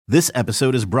This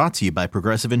episode is brought to you by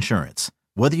Progressive Insurance.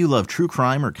 Whether you love true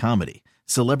crime or comedy,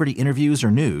 celebrity interviews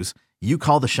or news, you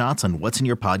call the shots on what's in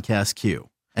your podcast queue.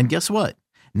 And guess what?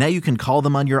 Now you can call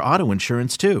them on your auto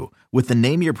insurance too with the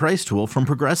Name Your Price tool from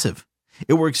Progressive.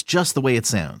 It works just the way it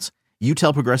sounds. You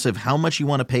tell Progressive how much you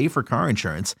want to pay for car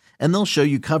insurance, and they'll show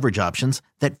you coverage options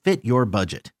that fit your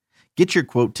budget. Get your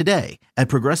quote today at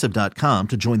Progressive.com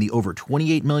to join the over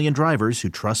 28 million drivers who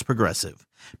trust Progressive.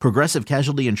 Progressive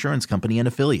Casualty Insurance Company and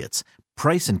Affiliates.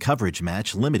 Price and coverage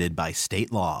match limited by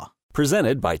state law.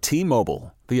 Presented by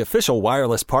T-Mobile, the official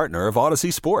wireless partner of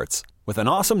Odyssey Sports. With an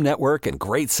awesome network and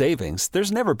great savings,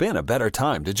 there's never been a better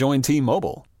time to join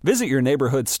T-Mobile. Visit your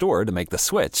neighborhood store to make the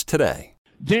switch today.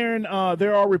 Darren,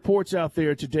 there are reports out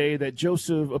there today that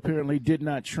Josef apparently did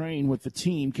not train with the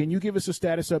team. Can you give us a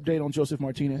status update on Josef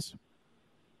Martinez?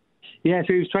 Yeah,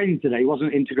 so he was training today. He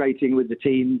wasn't integrating with the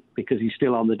team because he's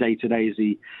still on the day-to-day as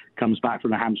he comes back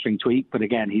from a hamstring tweak. But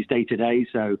again, he's day-to-day,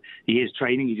 so he is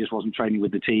training. He just wasn't training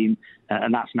with the team.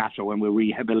 And that's natural when we're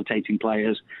rehabilitating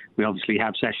players. We obviously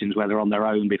have sessions where they're on their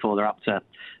own before they're up to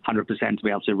 100% to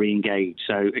be able to re-engage.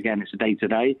 So again, it's a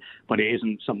day-to-day, but it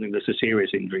isn't something that's a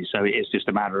serious injury. So it is just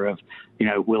a matter of,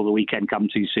 will the weekend come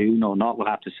too soon or not? We'll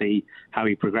have to see how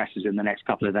he progresses in the next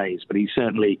couple of days. But he's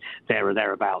certainly there or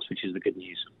thereabouts, which is the good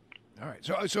news. All right,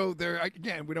 so there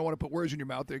again, we don't want to put words in your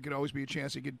mouth. There could always be a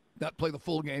chance he could not play the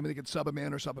full game and they could sub him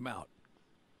in or sub him out.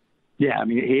 Yeah, I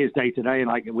mean, he is day-to-day, and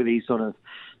like with these sort of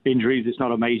injuries, it's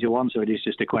not a major one, so it is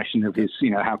just a question of his,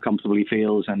 how comfortable he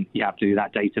feels, and you have to do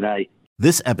that day-to-day.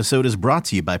 This episode is brought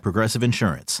to you by Progressive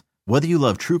Insurance. Whether you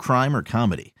love true crime or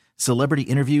comedy, celebrity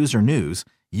interviews or news,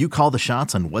 you call the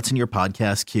shots on what's in your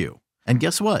podcast queue. And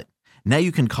guess what? Now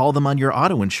you can call them on your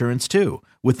auto insurance too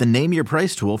with the Name Your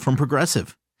Price tool from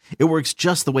Progressive. It works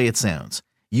just the way it sounds.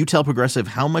 You tell Progressive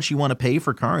how much you want to pay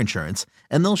for car insurance,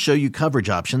 and they'll show you coverage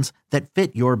options that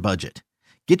fit your budget.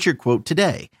 Get your quote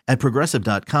today at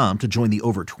Progressive.com to join the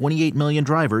over 28 million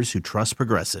drivers who trust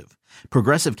Progressive.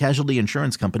 Progressive Casualty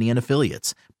Insurance Company and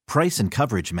Affiliates. Price and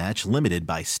coverage match limited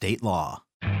by state law.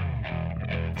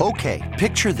 Okay,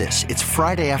 picture this. It's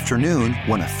Friday afternoon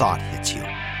when a thought hits you.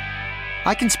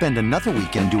 I can spend another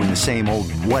weekend doing the same old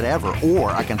whatever,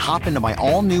 or I can hop into my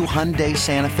all-new Hyundai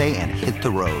Santa Fe and hit the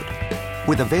road.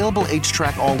 With available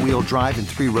H-Track all-wheel drive and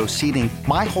 3-row seating,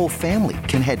 my whole family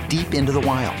can head deep into the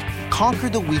wild. Conquer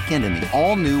the weekend in the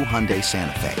all-new Hyundai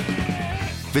Santa Fe.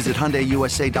 Visit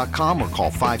HyundaiUSA.com or call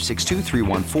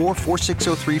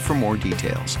 562-314-4603 for more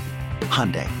details.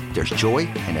 Hyundai, there's joy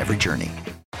in every journey.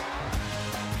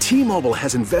 T-Mobile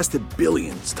has invested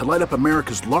billions to light up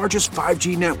America's largest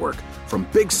 5G network, from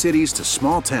big cities to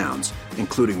small towns,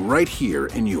 including right here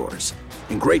in yours.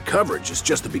 And great coverage is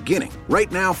just the beginning. Right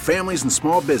now, families and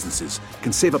small businesses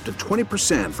can save up to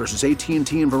 20% versus AT&T and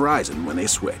Verizon when they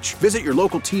switch. Visit your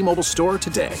local T-Mobile store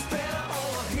today.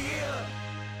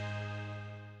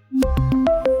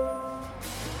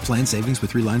 Plan savings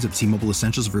with 3 lines of T-Mobile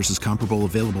Essentials versus comparable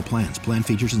available plans. Plan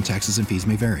features and taxes and fees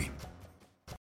may vary.